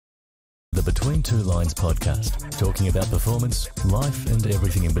the Between Two Lines podcast, talking about performance, life, and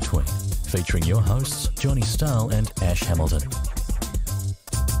everything in between. Featuring your hosts, Johnny Stahl and Ash Hamilton.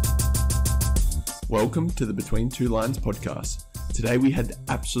 Welcome to the Between Two Lines podcast. Today we had the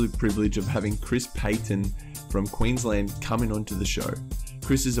absolute privilege of having Chris Payten from Queensland coming onto the show.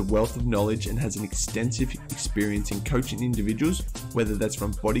 Chris is a wealth of knowledge and has an extensive experience in coaching individuals, whether that's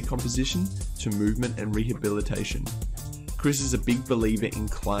from body composition to movement and rehabilitation. Chris is a big believer in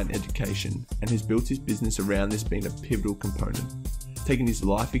client education and has built his business around this being a pivotal component, taking his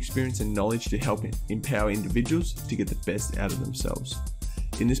life experience and knowledge to help empower individuals to get the best out of themselves.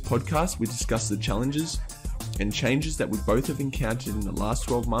 In this podcast, we discuss the challenges and changes that we both have encountered in the last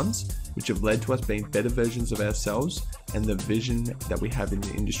 12 months, which have led to us being better versions of ourselves and the vision that we have in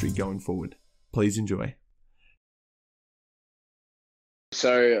the industry going forward. Please enjoy.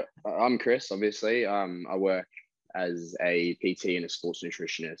 So I'm Chris, obviously. I work as a PT and a sports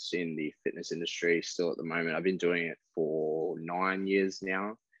nutritionist in the fitness industry still at the moment. I've been doing it for 9 years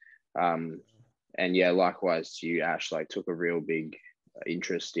now. And yeah, likewise to you, Ash, took a real big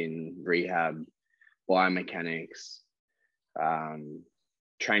interest in rehab, biomechanics,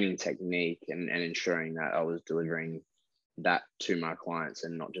 training technique, and ensuring that I was delivering that to my clients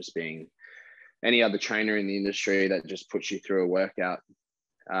and not just being any other trainer in the industry that just puts you through a workout.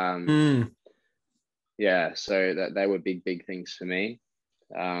 Yeah, so that they were big things for me.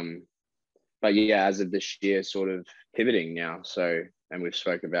 But yeah, as of this year, sort of pivoting now. So, and we've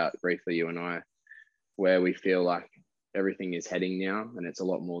spoke about briefly, you and I, where we feel like everything is heading now, and it's a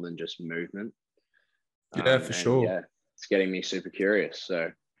lot more than just movement. Yeah, for sure. Yeah, it's getting me super curious.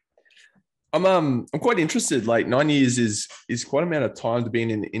 So I'm quite interested. 9 years is quite an amount of time to be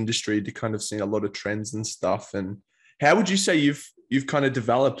in the industry, to kind of see a lot of trends and stuff. And how would you say you've kind of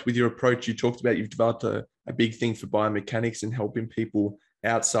developed with your approach? You talked about you've developed a big thing for biomechanics and helping people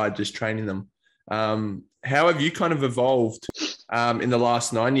outside just training them. How have you kind of evolved in the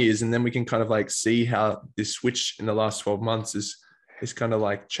last 9 years? And then we can kind of see how this switch in the last 12 months is kind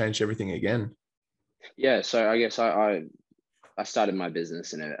of changed everything again. Yeah, so I guess I started my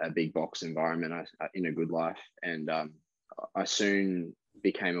business in a big box environment, in a good life, and I soon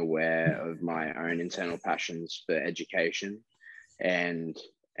became aware of my own internal passions for education and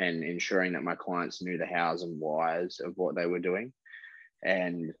ensuring that my clients knew the hows and whys of what they were doing.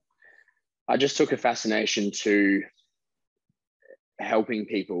 And I just took a fascination to helping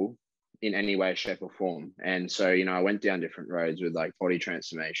people in any way, shape, or form. And so, I went down different roads with body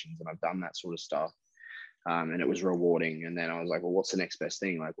transformations, and I've done that sort of stuff. And it was rewarding. And then I was like, well, what's the next best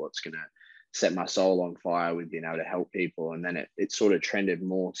thing? What's going to set my soul on fire with being able to help people? And then it sort of trended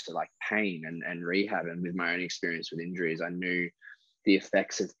more to pain and rehab. And with my own experience with injuries, I knew the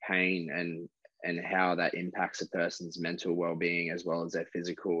effects of pain and how that impacts a person's mental well-being as well as their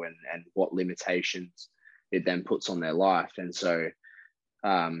physical, and what limitations it then puts on their life. And so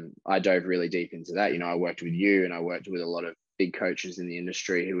I dove really deep into that. I worked with you, and I worked with a lot of big coaches in the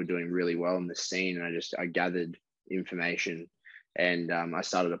industry who were doing really well in the scene. And I gathered information, and I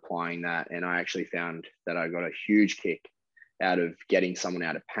started applying that. And I actually found that I got a huge kick out of getting someone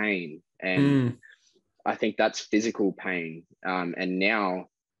out of pain. And I think that's physical pain. And now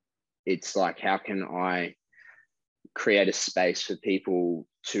it's how can I create a space for people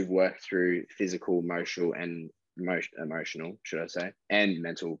to work through physical, emotional, and should I say, and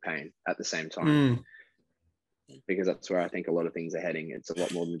mental pain at the same time. Because that's where I think a lot of things are heading. It's a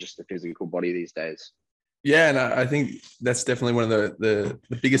lot more than just the physical body these days. Yeah, and I think that's definitely one of the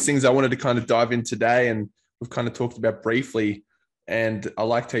biggest things I wanted to kind of dive in today, and we've kind of talked about briefly. And I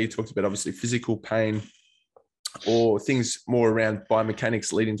liked how you talked about obviously physical pain, or things more around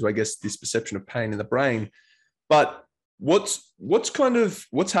biomechanics leading to, I guess, this perception of pain in the brain. But what's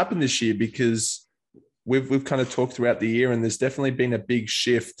happened this year? Because we've kind of talked throughout the year, and there's definitely been a big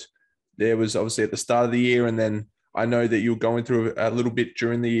shift. There was obviously at the start of the year, and then I know that you were going through a little bit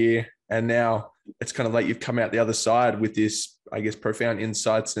during the year, and now it's kind of you've come out the other side with this, I guess, profound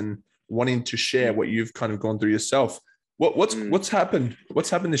insights and wanting to share what you've kind of gone through yourself. What's happened? What's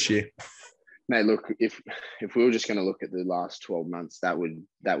happened this year? Mate, look, if we were just going to look at the last 12 months, that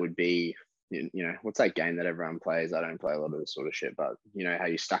would be, what's that game that everyone plays? I don't play a lot of this sort of shit, but how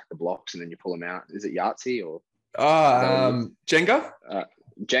you stack the blocks and then you pull them out. Is it Yahtzee or? Jenga?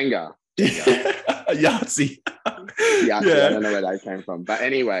 Jenga. Yahtzee. Yeah. I don't know where that came from. But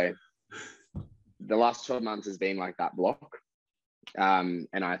anyway, the last 12 months has been like that block. And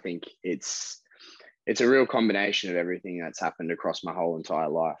I think it's a real combination of everything that's happened across my whole entire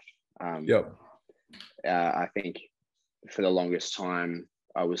life. I think for the longest time,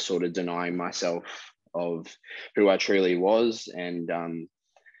 I was sort of denying myself of who I truly was. And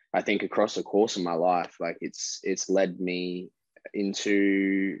I think across the course of my life, like it's led me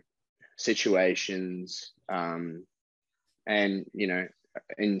into situations, and, you know,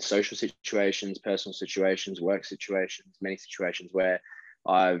 in social situations, personal situations, work situations, many situations where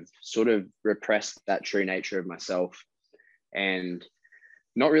I've sort of repressed that true nature of myself and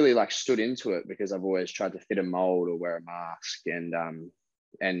not really like stood into it, because I've always tried to fit a mold or wear a mask, and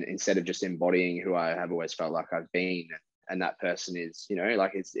instead of just embodying who I have always felt like I've been. And that person is, you know,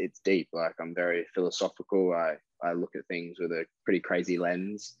 like it's deep. Like I'm very philosophical. I look at things with a pretty crazy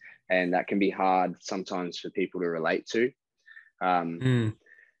lens, and that can be hard sometimes for people to relate to. And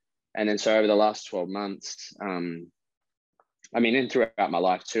then so over the last 12 months, I mean, and throughout my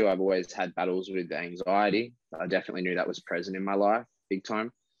life too, I've always had battles with anxiety. I definitely knew that was present in my life big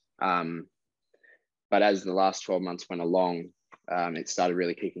time. But as the last 12 months went along, it started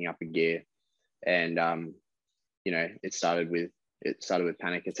really kicking up a gear. And, you know, it started with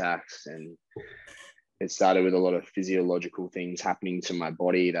panic attacks, and it started with a lot of physiological things happening to my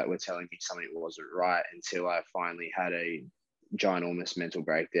body that were telling me something wasn't right, until I finally had a ginormous mental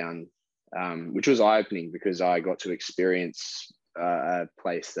breakdown, which was eye-opening, because I got to experience a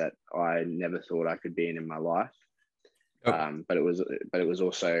place that I never thought I could be in my life. But it was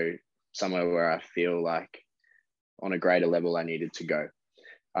also somewhere where I feel like on a greater level I needed to go.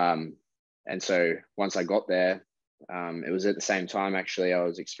 And so once I got there, it was at the same time, actually, I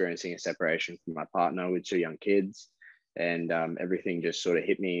was experiencing a separation from my partner with 2 young kids, and everything just sort of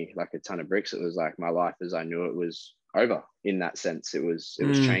hit me like a ton of bricks. It was like my life as I knew it was over in that sense. It was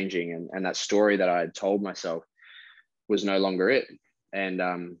changing, and that story that I had told myself was no longer it. And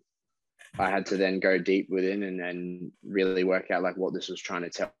I had to then go deep within and really work out like what this was trying to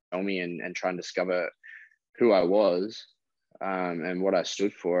tell me, and try and discover who I was, and what I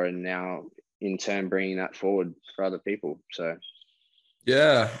stood for, and now in turn bringing that forward for other people. So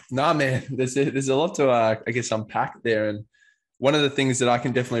Yeah, nah, man, there's a lot to I guess unpack there, and one of the things that I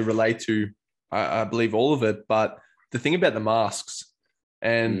can definitely relate to, I believe all of it, but the thing about the masks,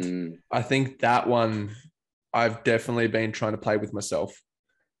 and I think that one I've definitely been trying to play with myself.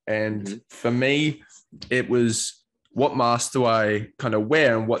 And for me, it was, what mask do I kind of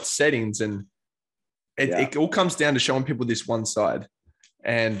wear and what settings, and it all comes down to showing people this one side.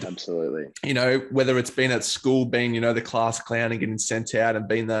 And absolutely, you know, whether it's been at school, being, you know, the class clown and getting sent out, and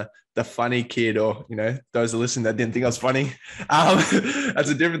being the funny kid, or, you know, those that listen that didn't think I was funny, that's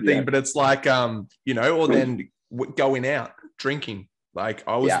a different thing. But it's like, you know, or then going out drinking. Like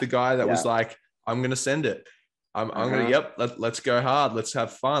I was the guy that was like, I'm going to send it. I'm going to, let's go hard. Let's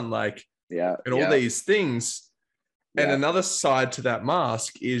have fun. Like, and all these things. And another side to that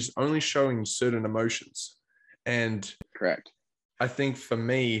mask is only showing certain emotions. And correct. I think for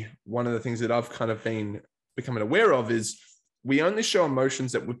me, one of the things that I've kind of been becoming aware of is we only show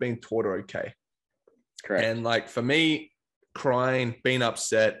emotions that we've been taught are okay. Correct. And like for me, crying, being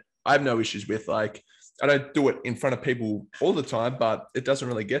upset, I have no issues with. Like, I don't do it in front of people all the time, but it doesn't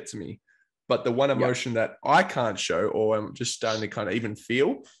really get to me. But the one emotion that I can't show, or I'm just starting to kind of even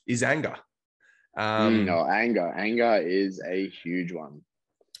feel, is anger. Anger is a huge one.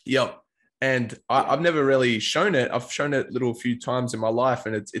 Yep. And I've never really shown it. I've shown it a few times in my life,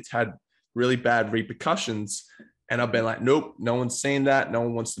 and it's had really bad repercussions. And I've been like, nope, no one's seen that. No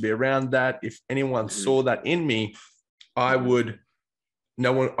one wants to be around that. If anyone saw that in me, I wouldn't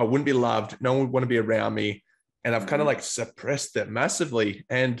be loved. No one would want to be around me. And I've kind of like suppressed it massively.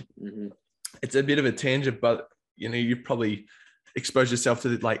 And it's a bit of a tangent, but you know, you probably expose yourself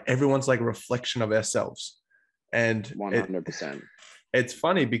to like, everyone's like a reflection of ourselves. And 100%. It's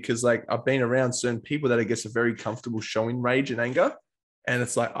funny because like I've been around certain people that I guess are very comfortable showing rage and anger. And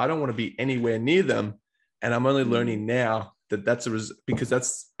it's like, I don't want to be anywhere near them. And I'm only learning now that because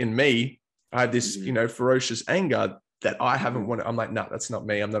that's in me. I have this, you know, ferocious anger that I haven't wanted. I'm like, no, that's not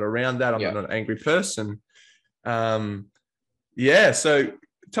me. I'm not around that. I'm not an angry person. So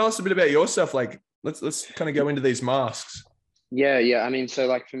tell us a bit about yourself. Like, let's kind of go into these masks. Yeah. I mean, so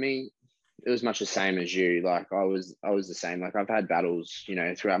like for me, it was much the same as you. Like I was the same. Like I've had battles, you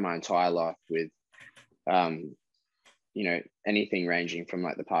know, throughout my entire life with, you know, anything ranging from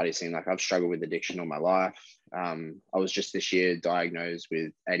like the party scene. Like I've struggled with addiction all my life. I was just this year diagnosed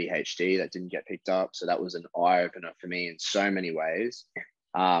with ADHD that didn't get picked up. So that was an eye opener for me in so many ways.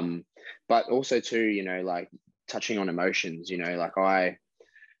 But also too, you know, like touching on emotions, you know, like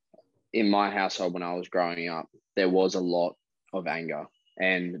in my household when I was growing up, there was a lot of anger.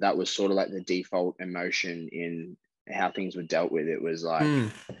 And that was sort of like the default emotion in how things were dealt with. It was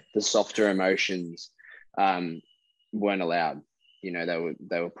like the softer emotions weren't allowed. You know,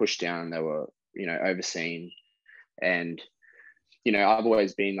 they were pushed down. They were, you know, overseen. And you know, I've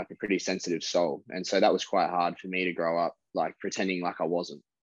always been like a pretty sensitive soul. And so that was quite hard for me to grow up, like pretending like I wasn't.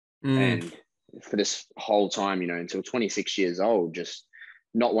 And for this whole time, you know, until 26 years old, just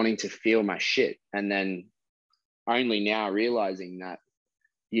not wanting to feel my shit. And then only now realizing that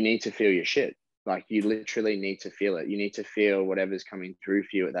you need to feel your shit. Like you literally need to feel it. You need to feel whatever's coming through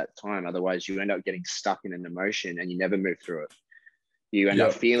for you at that time. Otherwise you end up getting stuck in an emotion and you never move through it. You end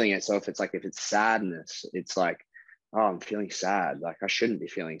up feeling it. So if it's like, if it's sadness, it's like, oh, I'm feeling sad. Like I shouldn't be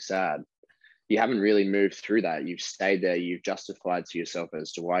feeling sad. You haven't really moved through that. You've stayed there. You've justified to yourself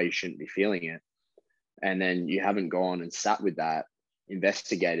as to why you shouldn't be feeling it. And then you haven't gone and sat with that,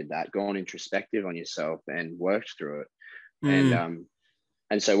 investigated that, gone introspective on yourself and worked through it.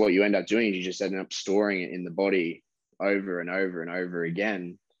 And so what you end up doing is you just end up storing it in the body over and over and over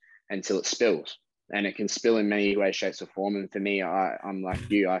again until it spills. And it can spill in many ways, shapes, or form. And for me, I'm like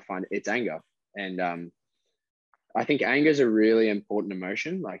you, I find it's anger. And I think anger is a really important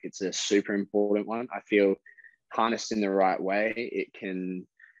emotion. Like it's a super important one. I feel harnessed in the right way, it can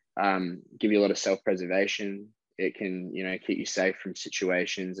give you a lot of self-preservation. It can, you know, keep you safe from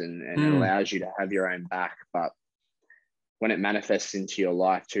situations and it allows you to have your own back. But when it manifests into your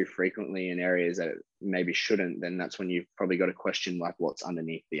life too frequently in areas that it maybe shouldn't, then that's when you've probably got to question like what's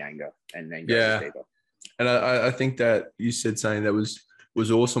underneath the anger and then go deeper. And I think that you said something that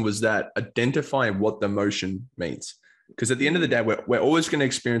was awesome, was that identifying what the emotion means. Because at the end of the day, we're always going to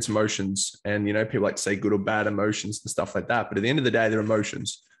experience emotions. And, you know, people like to say good or bad emotions and stuff like that. But at the end of the day, they're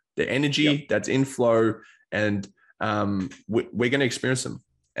emotions. They're energy that's in flow, and we're going to experience them.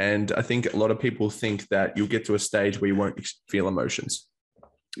 And I think a lot of people think that you'll get to a stage where you won't feel emotions.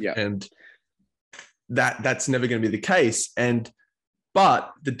 Yeah. And that's never going to be the case.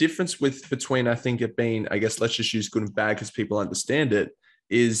 But the difference between, I think it being, I guess, let's just use good and bad because people understand it,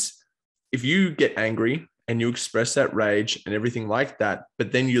 is if you get angry and you express that rage and everything like that,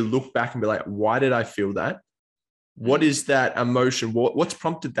 but then you look back and be like, why did I feel that? What is that emotion? What's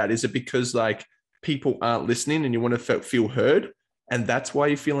prompted that? Is it because like people aren't listening and you want to feel heard? And that's why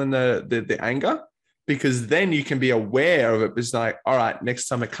you're feeling the anger? Because then you can be aware of it. It's like, all right, next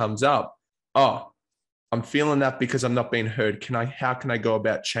time it comes up, oh, I'm feeling that because I'm not being heard. How can I go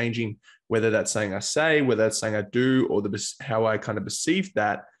about changing, whether that's something I say, whether that's something I do, or how I kind of perceive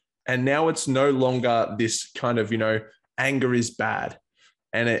that? And now it's no longer this kind of, you know, anger is bad.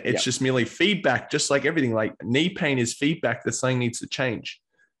 And it's just merely feedback, just like everything. Like knee pain is feedback that something needs to change.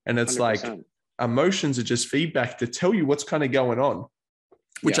 And it's 100%. Like emotions are just feedback to tell you what's kind of going on,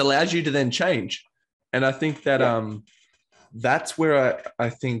 which allows you to then change. And I think that that's where I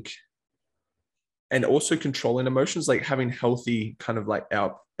think, and also controlling emotions, like having healthy kind of like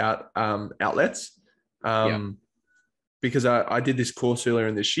outlets. Because I did this course earlier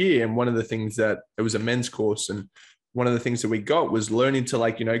in this year, and one of the things that it was a men's course, and one of the things that we got was learning to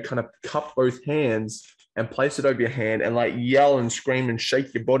like, you know, kind of cup both hands and place it over your hand and like yell and scream and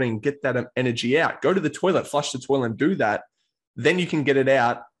shake your body and get that energy out. Go to the toilet, flush the toilet and do that. Then you can get it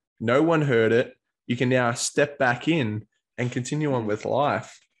out. No one heard it. You can now step back in and continue on with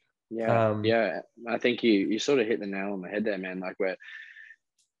life. Yeah. I think you sort of hit the nail on the head there, man. Like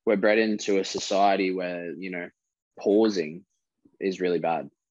we're bred into a society where, you know, pausing is really bad.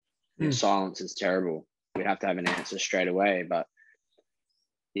 You know, silence is terrible. We have to have an answer straight away. But,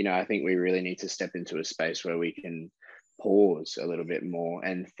 you know, I think we really need to step into a space where we can pause a little bit more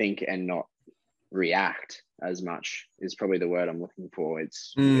and think and not react as much is probably the word I'm looking for.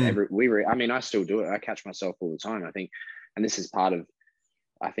 It's I mean, I still do it. I catch myself all the time, I think. And this is part of,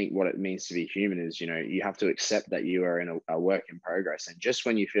 I think, what it means to be human is, you know, you have to accept that you are in a work in progress. And just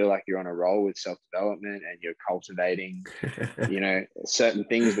when you feel like you're on a roll with self-development and you're cultivating, you know, certain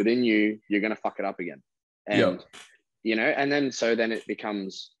things within you, you're going to fuck it up again. And, you know, and then it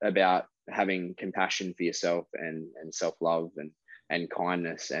becomes about having compassion for yourself and self-love and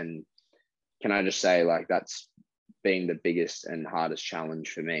kindness. And can I just say, like, that's been the biggest and hardest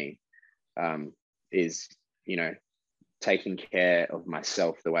challenge for me, is, you know, taking care of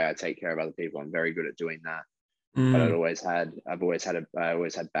myself the way I take care of other people. I'm very good at doing that. But I've always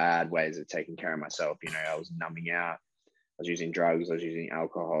had bad ways of taking care of myself. You know, I was numbing out, I was using drugs, I was using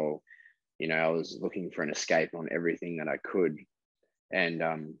alcohol, you know, I was looking for an escape on everything that I could.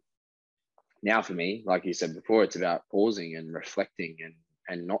 And now for me, like you said before, it's about pausing and reflecting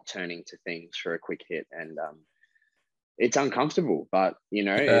and not turning to things for a quick hit. And it's uncomfortable, but, you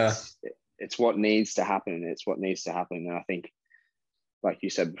know, it's what needs to happen. It's what needs to happen. And I think, like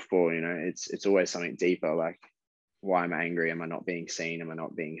you said before, you know, it's always something deeper. Like, why am I angry? Am I not being seen? Am I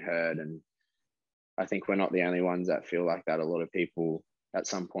not being heard? And I think we're not the only ones that feel like that. A lot of people at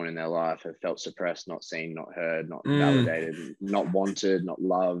some point in their life have felt suppressed, not seen, not heard, not validated, not wanted, not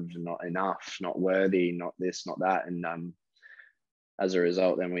loved, not enough, not worthy, not this, not that. And as a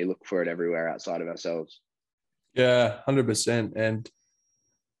result, then we look for it everywhere outside of ourselves. Yeah, 100%. And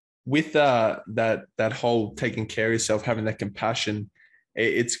with that whole taking care of yourself, having that compassion,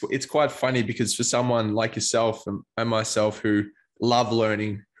 it's quite funny because for someone like yourself and myself who love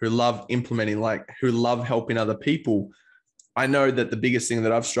learning, who love implementing, like who love helping other people, I know that the biggest thing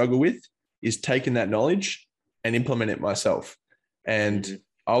that I've struggled with is taking that knowledge and implement it myself. And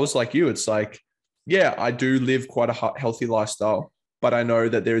I was like you, it's like, yeah, I do live quite a healthy lifestyle, but I know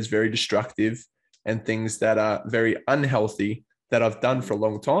that there is very destructive and things that are very unhealthy that I've done for a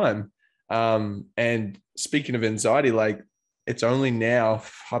long time. And speaking of anxiety, like it's only now,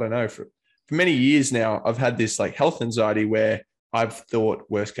 I don't know, for many years now, I've had this like health anxiety where I've thought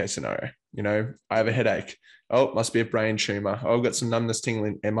worst case scenario, you know, I have a headache. Oh, it must be a brain tumor. Oh, I've got some numbness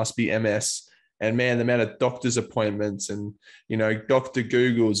tingling. It must be MS. And man, the amount of doctor's appointments and, you know, Dr.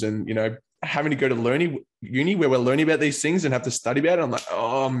 Googles and, you know, having to go to uni where we're learning about these things and have to study about it. I'm like,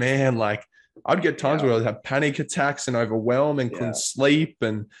 oh man, like I'd get times where I'd have panic attacks and overwhelm and couldn't sleep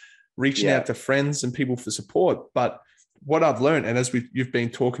and reaching out to friends and people for support. But what I've learned, and as you've been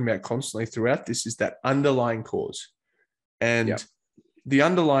talking about constantly throughout this, is that underlying cause. And the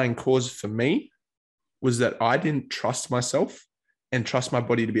underlying cause for me was that I didn't trust myself and trust my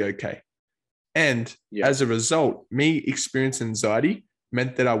body to be okay. And as a result, me experiencing anxiety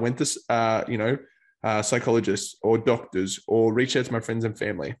meant that I went to, psychologists or doctors or reached out to my friends and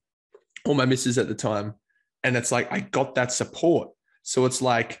family or my missus at the time. And it's like, I got that support. So it's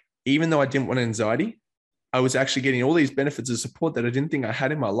like, even though I didn't want anxiety, I was actually getting all these benefits of support that I didn't think I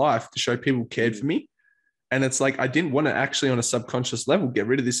had in my life to show people cared for me. And it's like, I didn't want to actually on a subconscious level get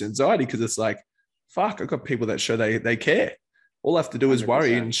rid of this anxiety because it's like, fuck, I've got people that show they care. All I have to do is 100%.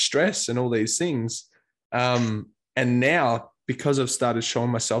 Worry and stress and all these things. And now, because I've started showing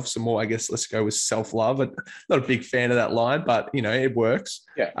myself some more, I guess, let's go with self-love. I'm not a big fan of that line, but, you know, it works.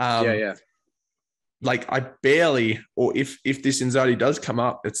 Like I barely, or if this anxiety does come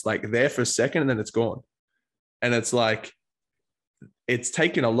up, it's like there for a second and then it's gone. And it's like, it's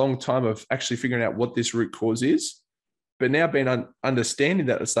taken a long time of actually figuring out what this root cause is, but now being understanding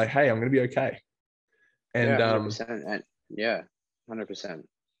that it's like, hey, I'm going to be okay. And 100%. And 100%.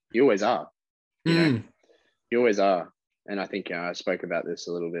 You always are. You know, you always are. And I think I spoke about this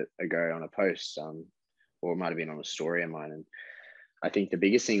a little bit ago on a post, or it might have been on a story of mine. And I think the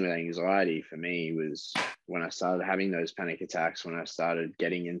biggest thing with anxiety for me was when I started having those panic attacks, when I started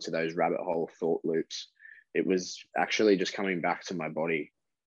getting into those rabbit hole thought loops, it was actually just coming back to my body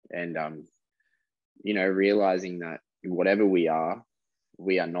and, you know, realizing that whatever we are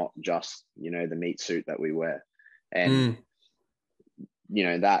not just, you know, the meat suit that we wear. And, you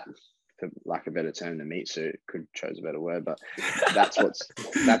know, that, for lack of a better term, the meat suit, could chose a better word, but that's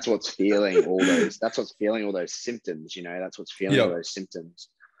what's feeling all those symptoms, you know, that's what's feeling all those symptoms.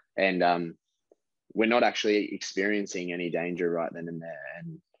 And we're not actually experiencing any danger right then and there.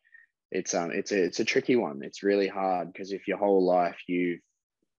 And it's a tricky one. It's really hard because if your whole life you've,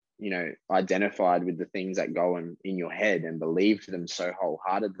 you know, identified with the things that go in your head and believed them so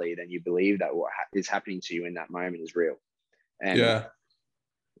wholeheartedly, then you believe that what is happening to you in that moment is real.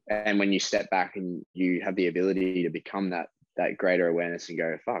 And when you step back and you have the ability to become that greater awareness and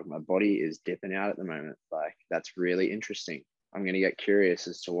go, fuck, my body is dipping out at the moment. Like, that's really interesting. I'm going to get curious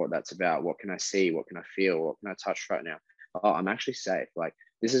as to what that's about. What can I see? What can I feel? What can I touch right now? Oh, I'm actually safe. Like,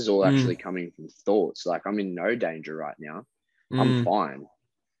 this is all actually coming from thoughts. Like, I'm in no danger right now. I'm fine.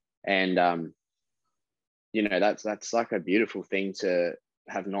 And, you know, that's like a beautiful thing to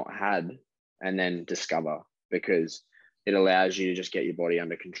have not had and then discover, because it allows you to just get your body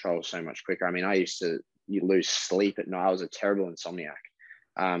under control so much quicker. I mean, you lose sleep at night. I was a terrible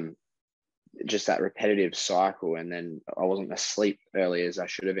insomniac. Just that repetitive cycle. And then I wasn't asleep early as I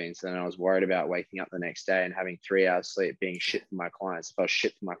should have been. So then I was worried about waking up the next day and having 3 hours sleep, being shit for my clients. If I was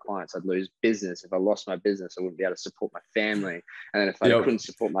shit for my clients, I'd lose business. If I lost my business, I wouldn't be able to support my family. And then if I couldn't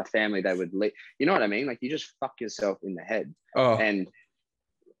support my family, they would leave. You know what I mean? Like, you just fuck yourself in the head. And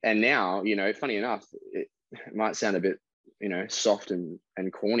now, you know, funny enough, it might sound a bit, you know, soft and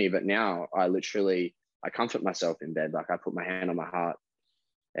corny, but now I comfort myself in bed. Like, I put my hand on my heart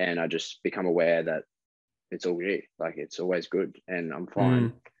and I just become aware that it's all good. Like, it's always good and I'm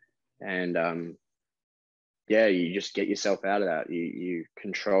fine. And you just get yourself out of that. You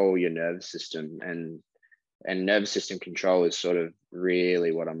control your nervous system, and nervous system control is sort of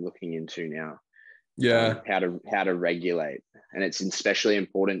really what I'm looking into now. How to regulate. And it's especially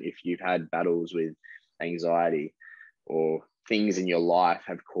important if you've had battles with anxiety or things in your life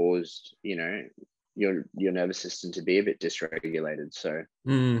have caused, your nervous system to be a bit dysregulated. So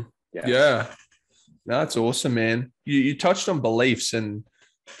yeah, no, that's awesome, man. You touched on beliefs, and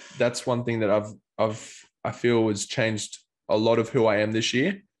that's one thing that I feel has changed a lot of who I am this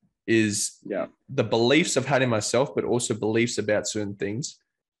year, is the beliefs I've had in myself, but also beliefs about certain things.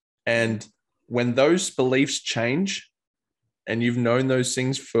 And when those beliefs change and you've known those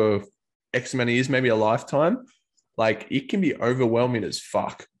things for X amount of years, maybe a lifetime, like it can be overwhelming as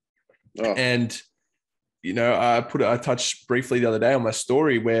fuck. Oh. And, I touched briefly the other day on my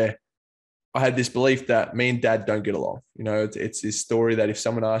story where I had this belief that me and dad don't get along. It's this story that if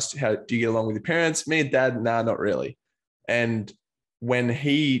someone asked, how do you get along with your parents? Me and dad, nah, not really. And when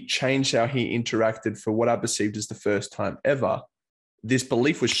he changed how he interacted for what I perceived as the first time ever, this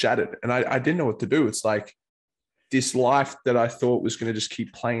belief was shattered and I didn't know what to do. It's like this life that I thought was going to just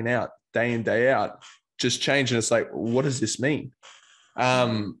keep playing out day in, day out, just changed. And it's like, what does this mean?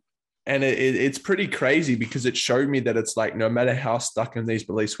 And it's pretty crazy because it showed me that it's like, no matter how stuck in these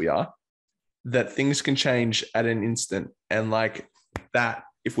beliefs we are, that things can change at an instant, and like that,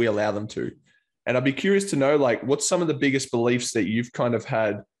 if we allow them to. And I'd be curious to know, like, what's some of the biggest beliefs that you've kind of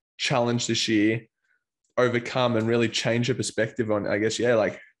had challenged this year, overcome, and really change your perspective on, I guess,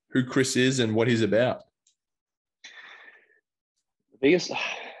 like who Chris is and what he's about? The biggest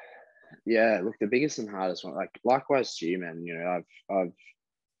and hardest one, like likewise to you, man,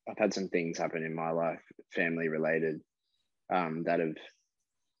 I've had some things happen in my life, family related,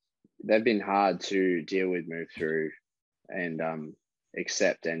 they've been hard to deal with, move through, and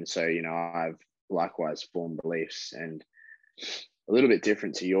accept. And so, I've likewise formed beliefs, and a little bit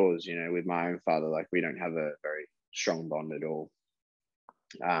different to yours, with my own father, like we don't have a very strong bond at all.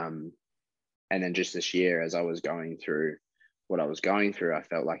 And then just this year, as I was going through what I was going through, I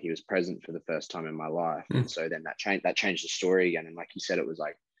felt like he was present for the first time in my life. And so then that changed the story again. And like you said, it was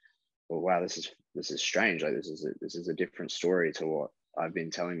like, well, wow, this is strange. Like this is a different story to what I've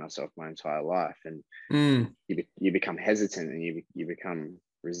been telling myself my entire life. And you become hesitant, and you become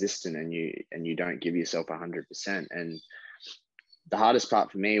resistant, and you don't give yourself 100%. And the hardest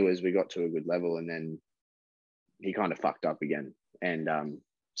part for me was we got to a good level, and then he kind of fucked up again. And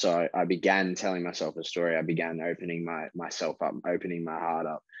so I began telling myself a story. I began opening myself up, opening my heart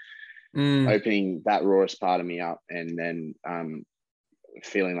up, opening that rawest part of me up, and then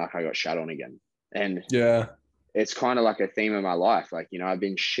feeling like I got shut on again. And it's kind of like a theme of my life. Like, I've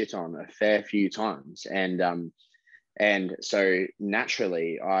been shit on a fair few times. And so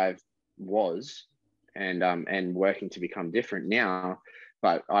naturally and working to become different now,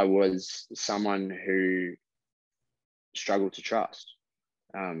 but I was someone who struggled to trust.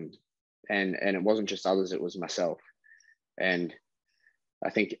 And it wasn't just others, it was myself. And I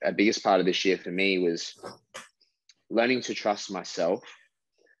think a biggest part of this year for me was learning to trust myself.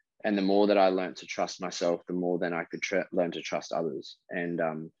 And the more that I learned to trust myself, the more then I could learn to trust others. And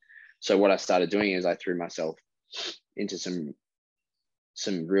so what I started doing is I threw myself into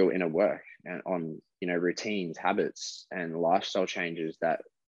some real inner work and on, routines, habits, and lifestyle changes that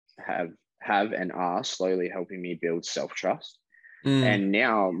have and are slowly helping me build self-trust. And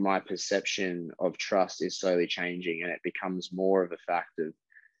now my perception of trust is slowly changing, and it becomes more of a fact of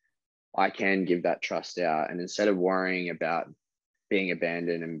I can give that trust out. And instead of worrying about being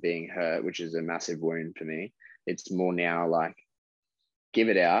abandoned and being hurt, which is a massive wound for me, it's more now like give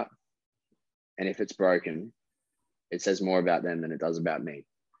it out. And if it's broken, it says more about them than it does about me.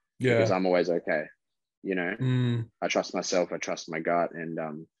 Because I'm always okay. I trust myself, I trust my gut.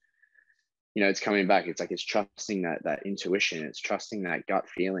 And, it's coming back. It's like, it's trusting that intuition. It's trusting that gut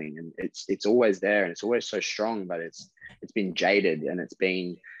feeling. And it's always there, and it's always so strong, but it's been jaded, and it's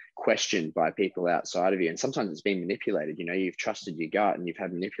been questioned by people outside of you. And sometimes it's been manipulated. You've trusted your gut, and you've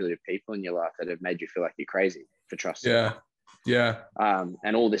had manipulative people in your life that have made you feel like you're crazy for trusting.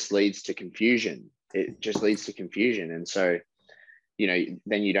 And all this leads to confusion. It just leads to confusion. And so,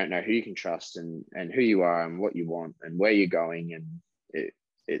 then you don't know who you can trust and who you are and what you want and where you're going. And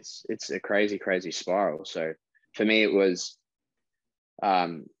it's a crazy, crazy spiral. So for me, it was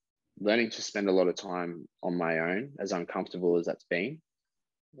learning to spend a lot of time on my own, as uncomfortable as that's been,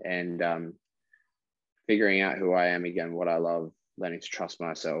 and figuring out who I am again, what I love, learning to trust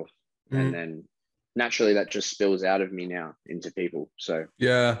myself. And then naturally that just spills out of me now into people. So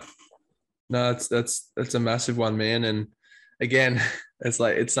no, that's a massive one, man. And again, it's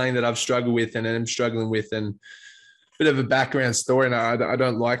something that I've struggled with and I'm struggling with, and a bit of a background story. And I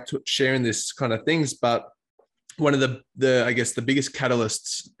don't like sharing this kind of things, but one of the I guess the biggest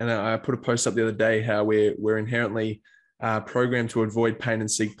catalysts, and I put a post up the other day, how we're inherently programmed to avoid pain and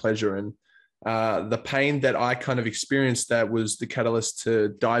seek pleasure. And the pain that I kind of experienced that was the catalyst to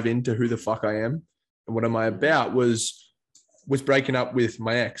dive into who the fuck I am and what am I about was breaking up with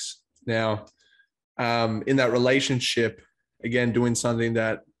my ex. Now, in that relationship, again, doing something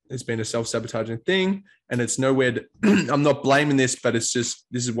that has been a self-sabotaging thing, and it's nowhere to, I'm not blaming this, but it's just,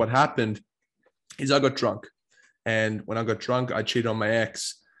 this is what happened, is I got drunk. And when I got drunk, I cheated on my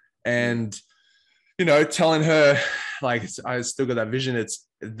ex. And, you know, telling her, like, I still got that vision.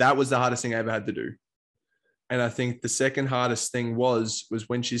 That was the hardest thing I ever had to do. And I think the second hardest thing was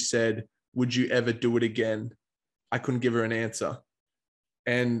when she said, would you ever do it again? I couldn't give her an answer.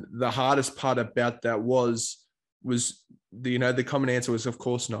 And the hardest part about that was the common answer was, of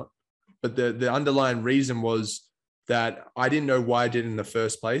course not. But the underlying reason was that I didn't know why I did it in the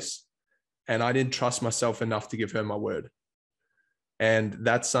first place. And I didn't trust myself enough to give her my word. And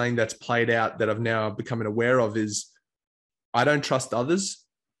that's something that's played out that I've now become aware of is I don't trust others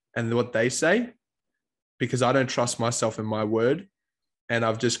and what they say because I don't trust myself and my word. And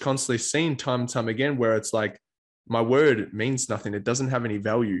I've just constantly seen time and time again where it's like, my word means nothing. It doesn't have any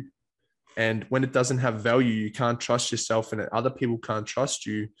value. And when it doesn't have value, you can't trust yourself and other people can't trust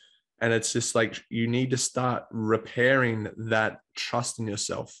you. And it's just like, you need to start repairing that trust in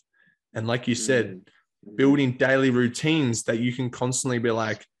yourself. And like you said, building daily routines that you can constantly be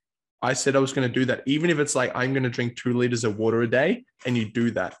like, I said I was going to do that. Even if it's like, I'm going to drink 2 liters of water a day and you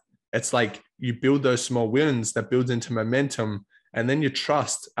do that. It's like you build those small wins that builds into momentum. And then your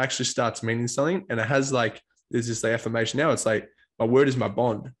trust actually starts meaning something. And it has like, there's this like affirmation now. It's like, my word is my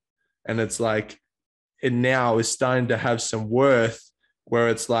bond. And it's like, it now is starting to have some worth where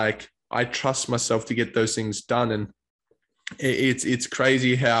it's like, I trust myself to get those things done. And it's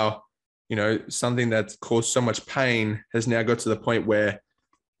crazy how, you know, something that's caused so much pain has now got to the point where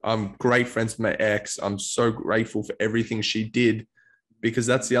I'm great friends with my ex. I'm so grateful for everything she did, because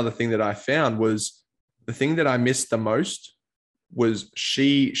that's the other thing that I found was the thing that I missed the most was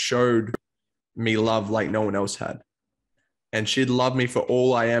she showed me love like no one else had. And she'd love me for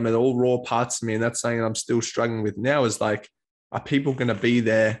all I am and all raw parts of me. And that's something I'm still struggling with now is like, are people going to be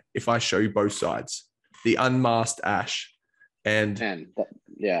there if I show you both sides? The unmasked Ash. And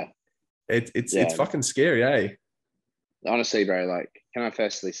yeah. It's fucking scary, eh? Honestly, bro, like, can I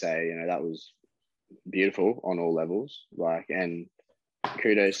firstly say, you know, that was beautiful on all levels. Like, and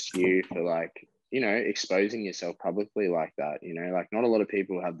kudos to you for like, you know, exposing yourself publicly like that. You know, like not a lot of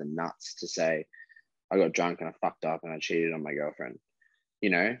people have the nuts to say, I got drunk and I fucked up and I cheated on my girlfriend, you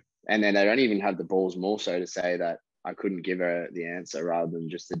know, and then they don't even have the balls more so to say that I couldn't give her the answer rather than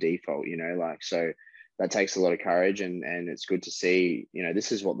just the default, you know, like, so that takes a lot of courage and it's good to see, you know,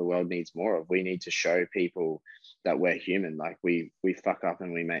 this is what the world needs more of. We need to show people that we're human, like we fuck up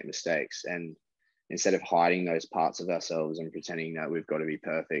and we make mistakes, and instead of hiding those parts of ourselves and pretending that we've got to be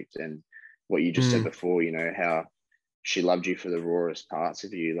perfect. And what you just said before, you know, how she loved you for the rawest parts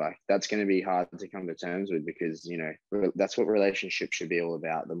of you, like that's going to be hard to come to terms with, because, you know, that's what relationships should be all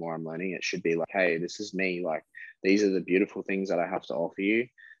about. The more I'm learning, it should be like, hey, this is me, like these are the beautiful things that I have to offer you,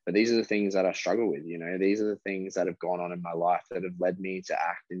 but these are the things that I struggle with, you know, these are the things that have gone on in my life that have led me to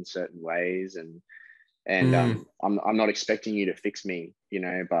act in certain ways. And I'm not expecting you to fix me, you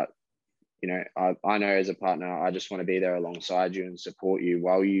know, but you know, I know as a partner, I just want to be there alongside you and support you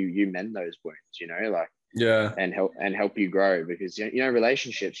while you mend those wounds, you know, like, yeah, and help you grow, because, you know,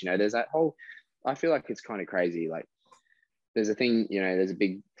 relationships, you know, there's that whole, I feel like it's kind of crazy. Like there's a thing, you know, there's a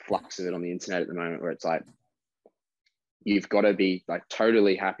big flux of it on the internet at the moment where it's like, you've got to be like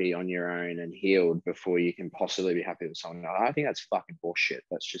totally happy on your own and healed before you can possibly be happy with someone else. I think that's fucking bullshit.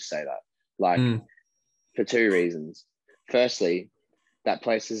 Let's just say that, like, for 2 reasons. Firstly, that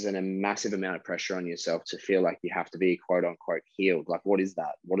places a massive amount of pressure on yourself to feel like you have to be quote unquote healed. Like, what is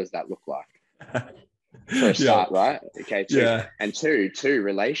that? What does that look like? For a start, right? Okay. Two,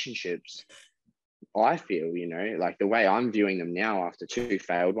 relationships, I feel, you know, like the way I'm viewing them now after 2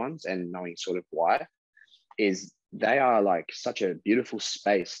 failed ones and knowing sort of why, is they are like such a beautiful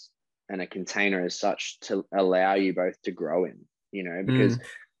space and a container as such to allow you both to grow in, you know, because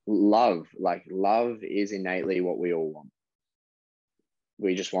love is innately what we all want.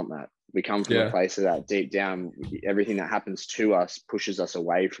 We just want that. We come from a place of that deep down. Everything that happens to us pushes us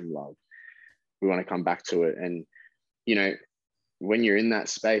away from love. We want to come back to it. And, you know, when you're in that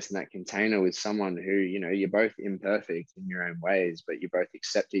space and that container with someone who, you know, you're both imperfect in your own ways, but you both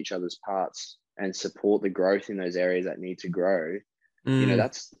accept each other's parts and support the growth in those areas that need to grow, you know,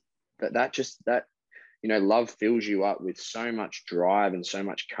 that, you know, love fills you up with so much drive and so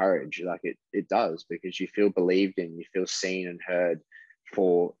much courage. Like it does, because you feel believed in, you feel seen and heard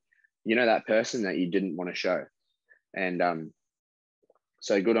for, you know, that person that you didn't want to show. And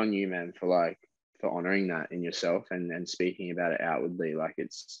So good on you, man, for honoring that in yourself and speaking about it outwardly. Like,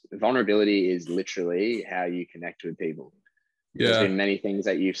 it's vulnerability is literally how you connect with people. There's Yeah. been many things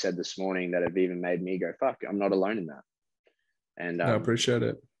that you've said this morning that have even made me go, fuck, I'm not alone in that. And No, I appreciate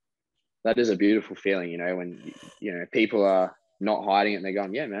it. that is a beautiful feeling, when, people are not hiding it and they're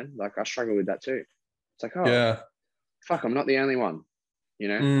going, yeah, man, like I struggle with that too. It's like, oh, Yeah. fuck, I'm not the only one,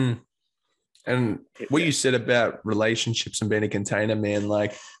 And what you said about relationships and being a container, man,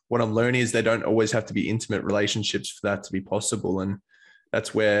 like what I'm learning is they don't always have to be intimate relationships for that to be possible. And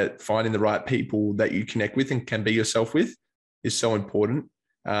that's where finding the right people that you connect with and can be yourself with is so important.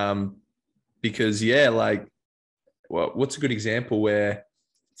 Because what's a good example where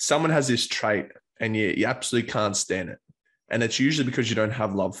someone has this trait and you absolutely can't stand it. And it's usually because you don't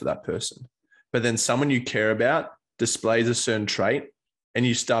have love for that person. But then someone you care about displays a certain trait and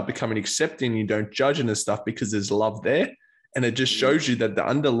you start becoming accepting, you don't judge it and stuff because there's love there. And it just shows you that the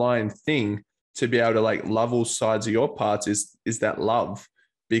underlying thing to be able to like love all sides of your parts is that love.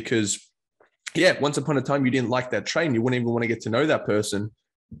 Because once upon a time you didn't like that trait and you wouldn't even want to get to know that person.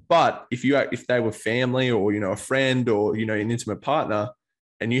 But if they were family or, a friend or, an intimate partner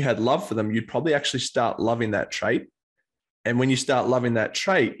and you had love for them, you'd probably actually start loving that trait. And when you start loving that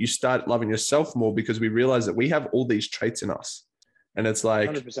trait, you start loving yourself more because we realize that we have all these traits in us. And it's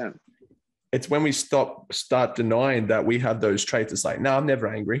like, 100%. It's when we start denying that we have those traits. It's like, no, I'm never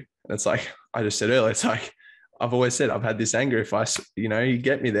angry. And it's like, I just said earlier, it's like, I've always said, I've had this anger. If you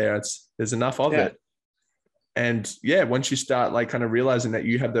get me there, there's enough of it. And once you start like kind of realizing that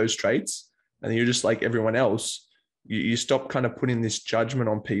you have those traits and you're just like everyone else, you stop kind of putting this judgment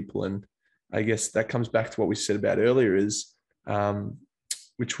on people. And I guess that comes back to what we said about earlier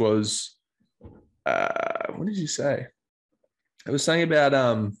which was, what did you say? I was saying about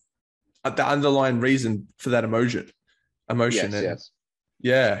the underlying reason for that emotion. Yes.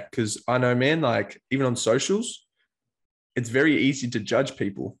 Yeah, because I know, man, like even on socials, it's very easy to judge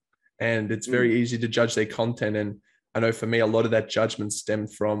people and it's very easy to judge their content. And I know for me, a lot of that judgment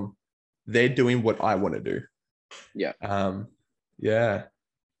stemmed from they're doing what I want to do. Yeah.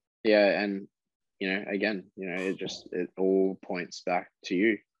 Yeah. And, again, it all points back to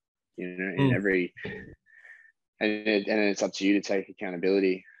you, in every, and it's up to you to take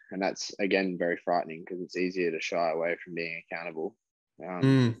accountability. And that's, again, very frightening because it's easier to shy away from being accountable.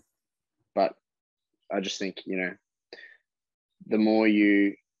 But I just think, the more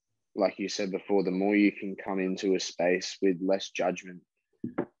you, like you said before, the more you can come into a space with less judgment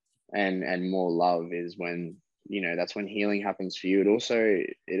and more love is when, that's when healing happens for you.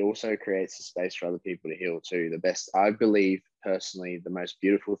 It also creates a space for other people to heal too. The best, I believe personally, the most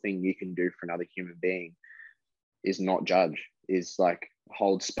beautiful thing you can do for another human being is not judge, is like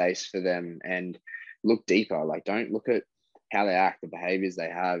hold space for them and look deeper. Like, don't look at how they act, the behaviors they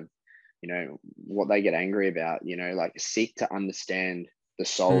have, what they get angry about, like seek to understand the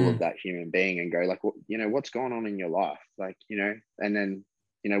soul of that human being and go like, what's going on in your life? Like, and then,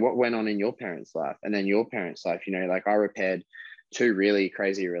 what went on in your parents' life and then your parents' life, like I repaired 2 really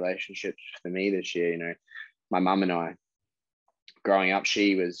crazy relationships for me this year. My mum and I, growing up,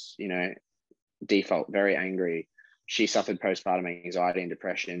 she was, default very angry. She suffered postpartum anxiety and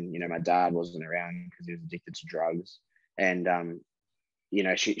depression. My dad wasn't around because he was addicted to drugs. And,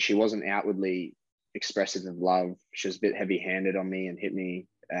 she wasn't outwardly expressive of love. She was a bit heavy-handed on me and hit me.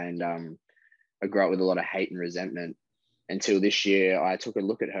 And I grew up with a lot of hate and resentment until this year. I took a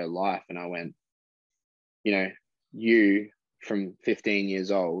look at her life and I went, you from 15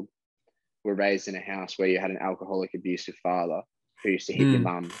 years old were raised in a house where you had an alcoholic, abusive father who used to hit your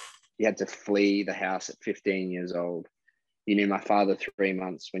mum. You had to flee the house at 15 years old. You knew my father 3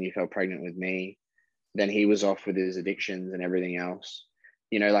 months when you fell pregnant with me. Then he was off with his addictions and everything else.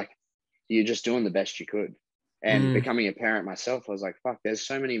 Like you're just doing the best you could. And becoming a parent myself, I was like, fuck, there's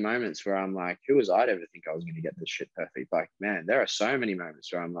so many moments where I'm like, who was I to ever think I was going to get this shit perfect? Like, man, there are so many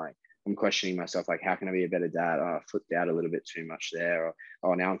moments where I'm like, I'm questioning myself, like, how can I be a better dad? Oh, I flipped out a little bit too much there. Or,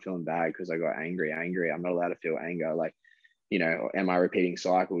 oh, now I'm feeling bad because I got angry. I'm not allowed to feel anger. Like, am I repeating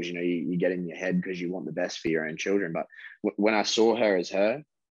cycles? You get in your head because you want the best for your own children. But when I saw her as her,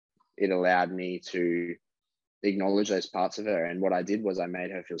 it allowed me to acknowledge those parts of her. And what I did was I made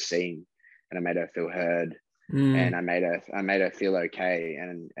her feel seen and I made her feel heard. And I made her feel okay.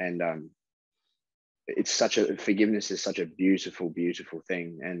 And it's forgiveness is such a beautiful, beautiful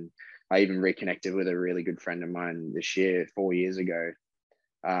thing. And I even reconnected with a really good friend of mine this year, 4 years ago.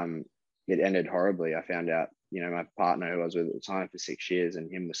 It ended horribly. I found out, my partner who I was with at the time for 6 years and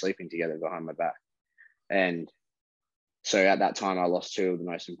him were sleeping together behind my back. And so at that time I lost 2 of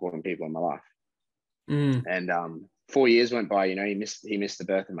the most important people in my life. And 4 years went by. He missed the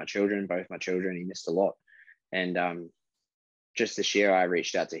birth of my children, both my children. He missed a lot, and just this year I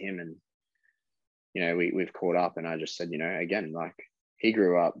reached out to him, and we've caught up, and I just said, again, like, he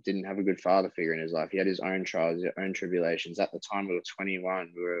grew up, didn't have a good father figure in his life. He had his own trials, his own tribulations. At the time, we were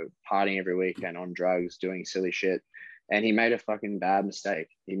 21. We were partying every weekend, on drugs, doing silly shit. And he made a fucking bad mistake.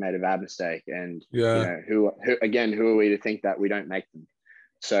 And, who are we to think that we don't make them?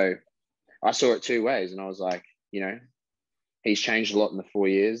 So I saw it two ways. And I was like, he's changed a lot in the 4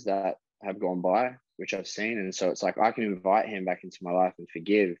 years that have gone by, which I've seen. And so it's like, I can invite him back into my life and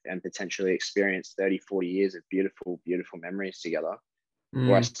forgive and potentially experience 30, 40 years of beautiful, beautiful memories together.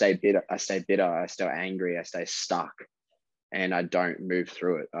 Or I stay bitter, I stay angry, I stay stuck, and I don't move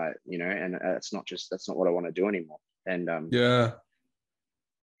through it. And that's not what I want to do anymore. And no,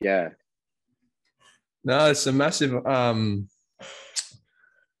 it's a massive the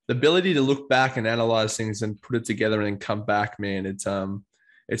ability to look back and analyze things and put it together and then come back, man.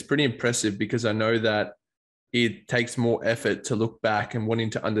 It's pretty impressive, because I know that it takes more effort to look back and wanting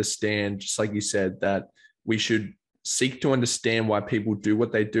to understand, just like you said, that we should seek to understand why people do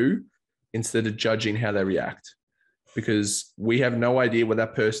what they do instead of judging how they react, because we have no idea what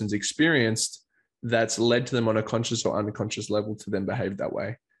that person's experienced that's led to them on a conscious or unconscious level to then behave that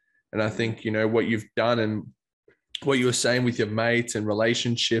way. And I think, what you've done and what you were saying with your mates and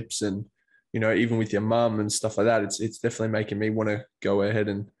relationships and, even with your mum and stuff like that, it's definitely making me want to go ahead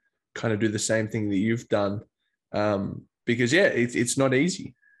and kind of do the same thing that you've done. Because it's not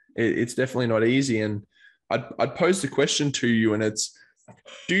easy. It's definitely not easy. And I'd pose the question to you, and it's,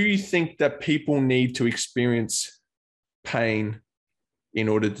 do you think that people need to experience pain in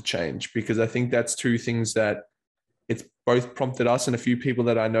order to change? Because I think that's two things that it's both prompted us and a few people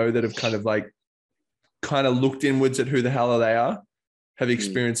that I know that have kind of looked inwards at who the hell they are, have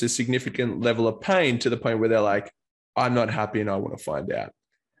experienced a significant level of pain to the point where they're like, I'm not happy and I want to find out.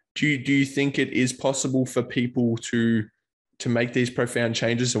 Do you think it is possible for people to make these profound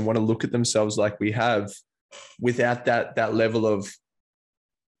changes and want to look at themselves like we have, without that level of,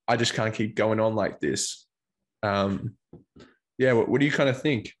 I just can't keep going on like this? What do you kind of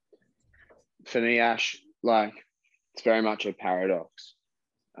think? For me, Ash, like, it's very much a paradox.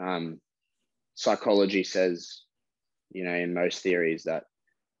 Psychology says, in most theories, that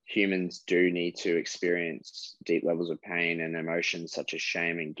humans do need to experience deep levels of pain and emotions such as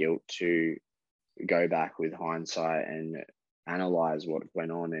shame and guilt to go back with hindsight and analyze what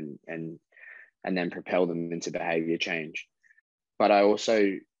went on and then propel them into behavior change. But I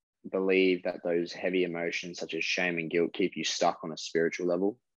also believe that those heavy emotions such as shame and guilt keep you stuck on a spiritual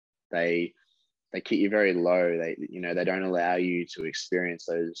level. They keep you very low. They don't allow you to experience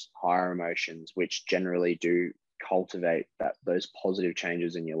those higher emotions, which generally do cultivate those positive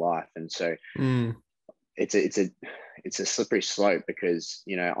changes in your life. And so it's a slippery slope, because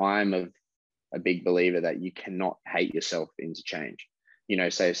I'm a big believer that you cannot hate yourself into change.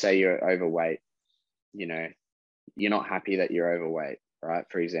 Say you're overweight, you're not happy that you're overweight, right?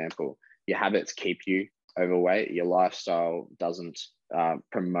 For example, your habits keep you overweight. Your lifestyle doesn't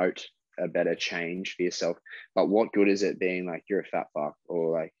promote a better change for yourself. But what good is it being like you're a fat fuck,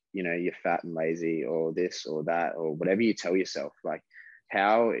 or like, you're fat and lazy, or this or that, or whatever you tell yourself? Like,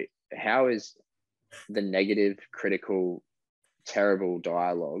 how is the negative, critical, terrible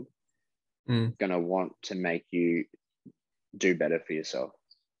dialogue gonna want to make you do better for yourself?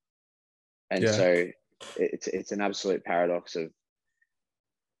 And so it's an absolute paradox of,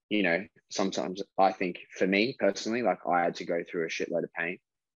 sometimes I think, for me personally, like, I had to go through a shitload of pain.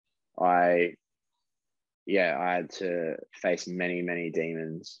 I had to face many, many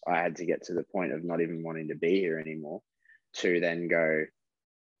demons. I had to get to the point of not even wanting to be here anymore, to then go,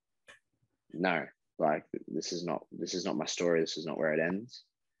 no, like, this is not my story. This is not where it ends.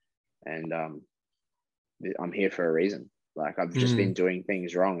 And I'm here for a reason. Like, I've just been doing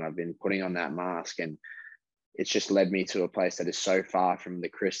things wrong. I've been putting on that mask, and it's just led me to a place that is so far from the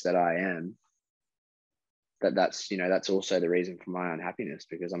Chris that I am, that's also the reason for my unhappiness,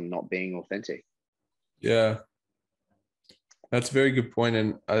 because I'm not being authentic. Yeah, that's a very good point.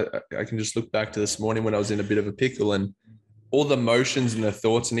 And I can just look back to this morning when I was in a bit of a pickle, and all the emotions and the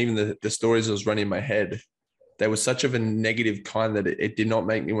thoughts and even the stories that was running in my head, they were such of a negative kind that it did not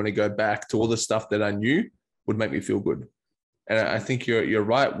make me want to go back to all the stuff that I knew would make me feel good. And I think you're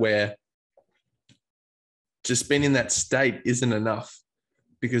right, where just being in that state isn't enough,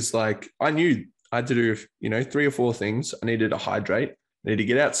 because like, I knew I had to do, 3 or 4 things. I needed to hydrate, I needed to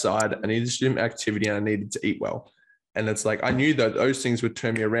get outside, I needed to do activity, and I needed to eat well. And it's like, I knew that those things would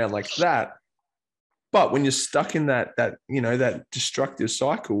turn me around like that. But when you're stuck in that destructive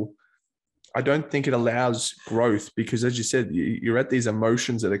cycle, I don't think it allows growth, because as you said, you're at these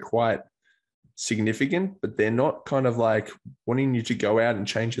emotions that are quite significant, but they're not kind of like wanting you to go out and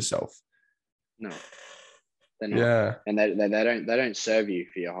change yourself. No, they're not. Yeah. And they don't serve you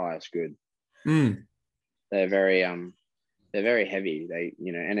for your highest good. Mm. They're very heavy. They,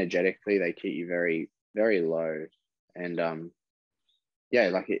 energetically, they keep you very, very low. And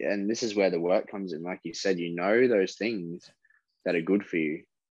and this is where the work comes in. Like you said, those things that are good for you.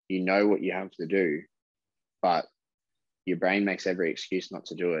 You know what you have to do, but your brain makes every excuse not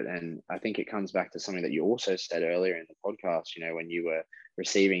to do it. And I think it comes back to something that you also said earlier in the podcast, when you were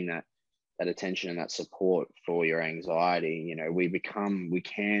receiving that attention and that support for your anxiety, we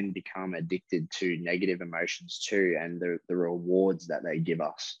can become addicted to negative emotions too, and the rewards that they give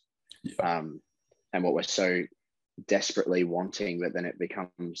us. Yeah. And what we're so desperately wanting, but then it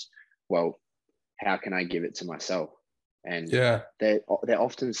becomes, well, how can I give it to myself? And they're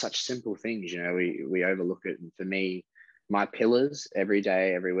often such simple things, we overlook it. And for me, my pillars every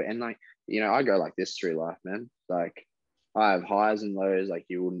day, everywhere, and I go like this through life, man. Like, I have highs and lows like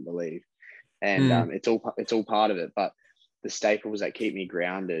you wouldn't believe, and it's all part of it. But the staples that keep me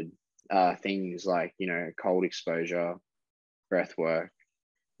grounded are things like cold exposure, breath work,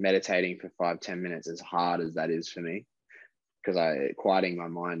 meditating for 5-10 minutes, as hard as that is for me, because quieting my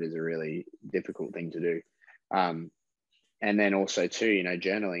mind is a really difficult thing to do. And then also too,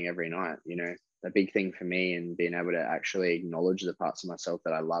 journaling every night, a big thing for me, and being able to actually acknowledge the parts of myself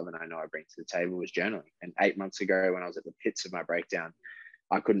that I love and I know I bring to the table, was journaling. And 8 months ago, when I was at the pits of my breakdown,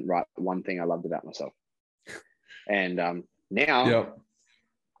 I couldn't write one thing I loved about myself. And now,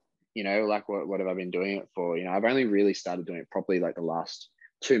 like what have I been doing it for? I've only really started doing it properly like the last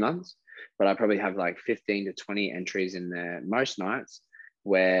 2 months, but I probably have like 15 to 20 entries in there most nights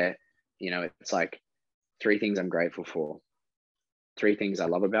where, it's like 3 things I'm grateful for, 3 things I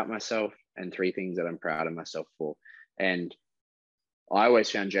love about myself, and 3 things that I'm proud of myself for. And I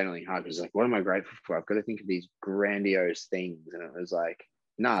always found journaling hard, because like, what am I grateful for? I've got to think of these grandiose things. And it was like,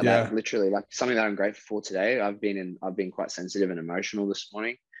 that literally, like, something that I'm grateful for today. I've been quite sensitive and emotional this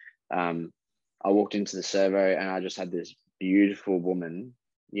morning. I walked into the servo and I just had this beautiful woman,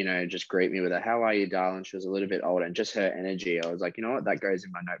 just greet me with a, "How are you, darling?" She was a little bit older, and just her energy, I was like, you know what, that goes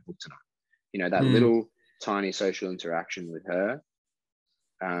in my notebook tonight. That little tiny social interaction with her,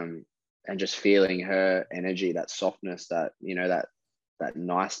 and just feeling her energy, that softness, that that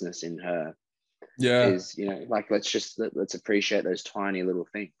niceness in her, is, like, let's appreciate those tiny little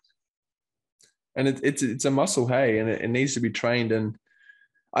things. And it's a muscle, hey, and it needs to be trained. And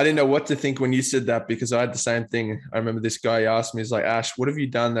I didn't know what to think when you said that, because I had the same thing. I remember this guy asked me, he's like, "Ash, what have you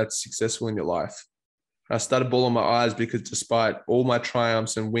done that's successful in your life?" And I started bawling my eyes, because despite all my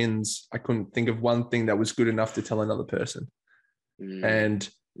triumphs and wins, I couldn't think of one thing that was good enough to tell another person. And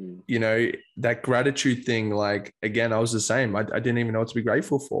that gratitude thing, like, again, I was the same. I didn't even know what to be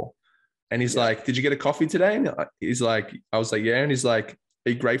grateful for. And he's like, "Did you get a coffee today?" And he's like, I was like, "Yeah." And he's like,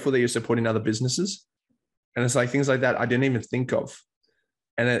 "Are you grateful that you're supporting other businesses?" And it's like things like that I didn't even think of.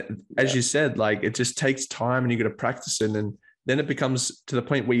 And as you said, like, it just takes time, and you got to practice it. And then it becomes to the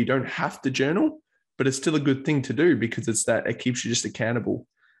point where you don't have to journal, but it's still a good thing to do, because it keeps you just accountable.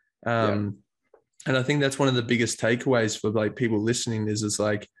 And I think that's one of the biggest takeaways for like people listening is it's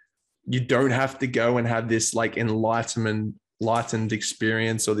like, you don't have to go and have this like enlightened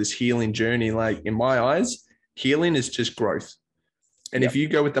experience or this healing journey. Like, in my eyes, healing is just growth. And if you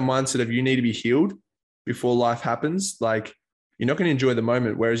go with the mindset of you need to be healed before life happens, like, you're not going to enjoy the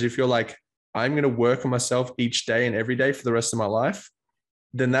moment. Whereas if you're like, I'm going to work on myself each day and every day for the rest of my life,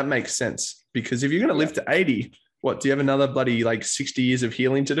 then that makes sense. Because if you're going to live to 80, what, do you have another bloody like 60 years of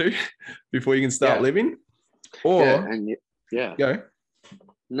healing to do before you can start living? Or go.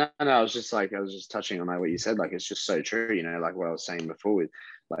 No, I was just touching on like what you said. Like, it's just so true, like what I was saying before with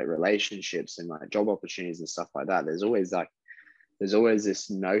like relationships and like job opportunities and stuff like that. There's always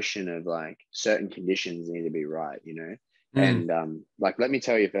this notion of like certain conditions need to be right, And like, let me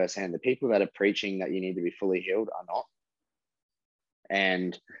tell you firsthand, the people that are preaching that you need to be fully healed are not.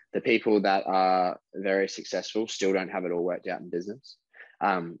 And the people that are very successful still don't have it all worked out in business.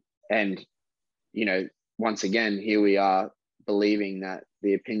 And, once again, here we are believing that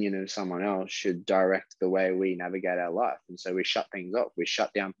the opinion of someone else should direct the way we navigate our life. And so we shut things off. We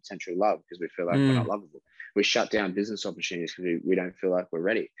shut down potential love because we feel like we're not lovable. We shut down business opportunities because we don't feel like we're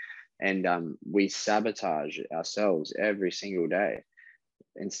ready. And we sabotage ourselves every single day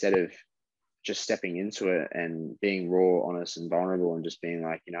instead of just stepping into it and being raw, honest, and vulnerable, and just being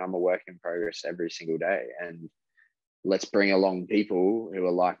like, I'm a work in progress every single day. And let's bring along people who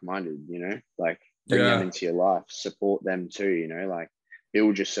are like-minded, like bring them into your life, support them too, like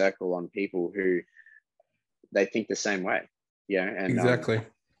build your circle on people who they think the same way. Yeah. And exactly.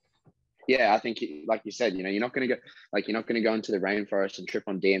 I think, like you said, you're not going to go into the rainforest and trip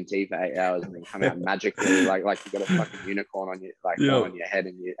on DMT for 8 hours and then come out magically like you got a fucking unicorn on your on your head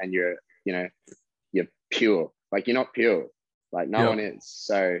and you're pure. Like, you're not pure. Like, no one is.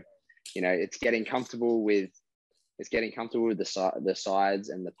 So, it's getting comfortable with the sides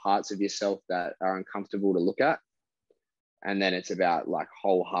and the parts of yourself that are uncomfortable to look at. And then it's about like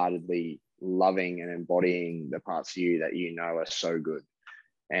wholeheartedly loving and embodying the parts of you that are so good.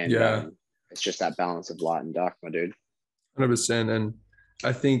 And it's just that balance of light and dark, my dude. 100%. And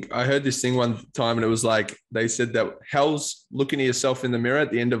I think I heard this thing one time, and it was like, they said that hell's looking at yourself in the mirror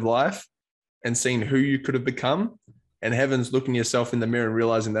at the end of life and seeing who you could have become, and heaven's looking at yourself in the mirror and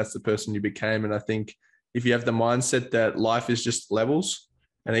realizing that's the person you became. And I think if you have the mindset that life is just levels,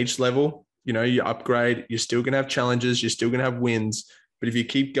 and each level, you upgrade, you're still going to have challenges, you're still going to have wins. But if you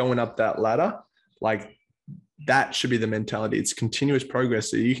keep going up that ladder, like, that should be the mentality. It's continuous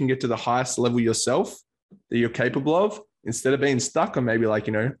progress. So you can get to the highest level yourself that you're capable of, instead of being stuck on maybe like,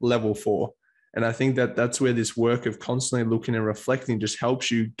 level 4. And I think that that's where this work of constantly looking and reflecting just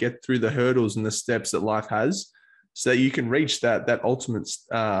helps you get through the hurdles and the steps that life has, so that you can reach that ultimate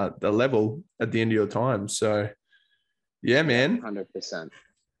the level at the end of your time. So yeah, man. 100%.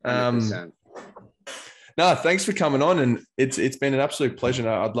 No, thanks for coming on. And it's been an absolute pleasure.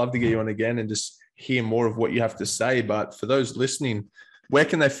 I'd love to get you on again and just hear more of what you have to say. But for those listening, where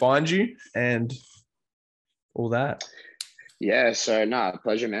can they find you and all that? Yeah, so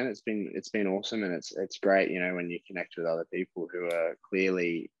pleasure, man. It's been awesome, and it's great, when you connect with other people who are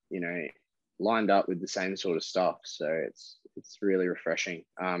clearly, lined up with the same sort of stuff. So it's really refreshing.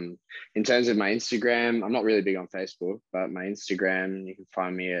 In terms of my Instagram, I'm not really big on Facebook, but my Instagram, you can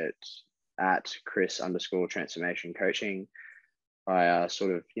find me at Chris_transformation coaching. I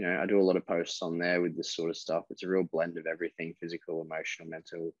sort of, I do a lot of posts on there with this sort of stuff. It's a real blend of everything: physical, emotional,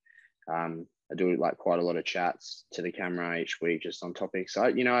 mental. I do like quite a lot of chats to the camera each week, just on topics.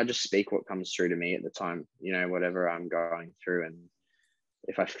 I just speak what comes through to me at the time, whatever I'm going through. And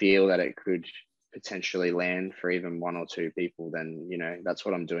if I feel that it could potentially land for even 1 or 2 people, then, that's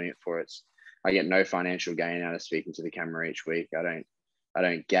what I'm doing it for. I get no financial gain out of speaking to the camera each week. I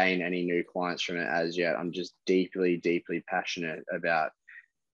don't gain any new clients from it as yet. I'm just deeply, deeply passionate about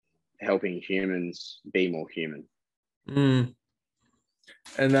helping humans be more human.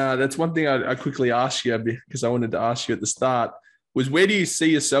 And that's one thing I quickly asked you, because I wanted to ask you at the start, was where do you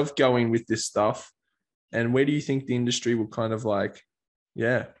see yourself going with this stuff? And where do you think the industry will kind of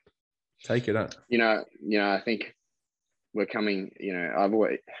take it up? I think we're coming,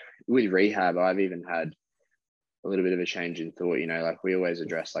 with rehab, I've even had a little bit of a change in thought. Like, we always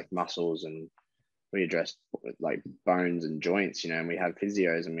address like muscles, and we address like bones and joints, and we have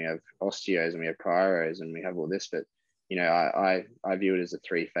physios, and we have osteos, and we have chiros, and we have all this. But I view it as a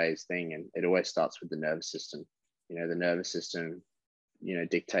 3-phase thing, and it always starts with the nervous system. The nervous system,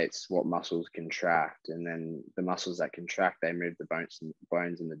 dictates what muscles contract, and then the muscles that contract, they move the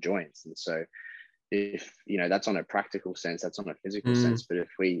bones and the joints. And so, if that's on a practical sense, that's on a physical sense. But if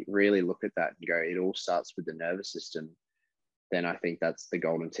we really look at that and go, it all starts with the nervous system, then I think that's the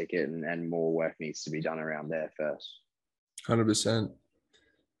golden ticket, and more work needs to be done around there first. 100%.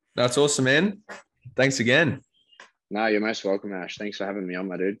 That's awesome, man. Thanks again. No, you're most welcome, Ash. Thanks for having me on,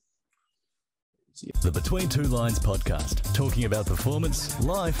 my dude. The Between Two Lines podcast, talking about performance,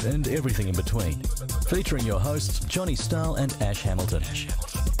 life, and everything in between. Featuring your hosts, Johnny Stahl and Ash Hamilton.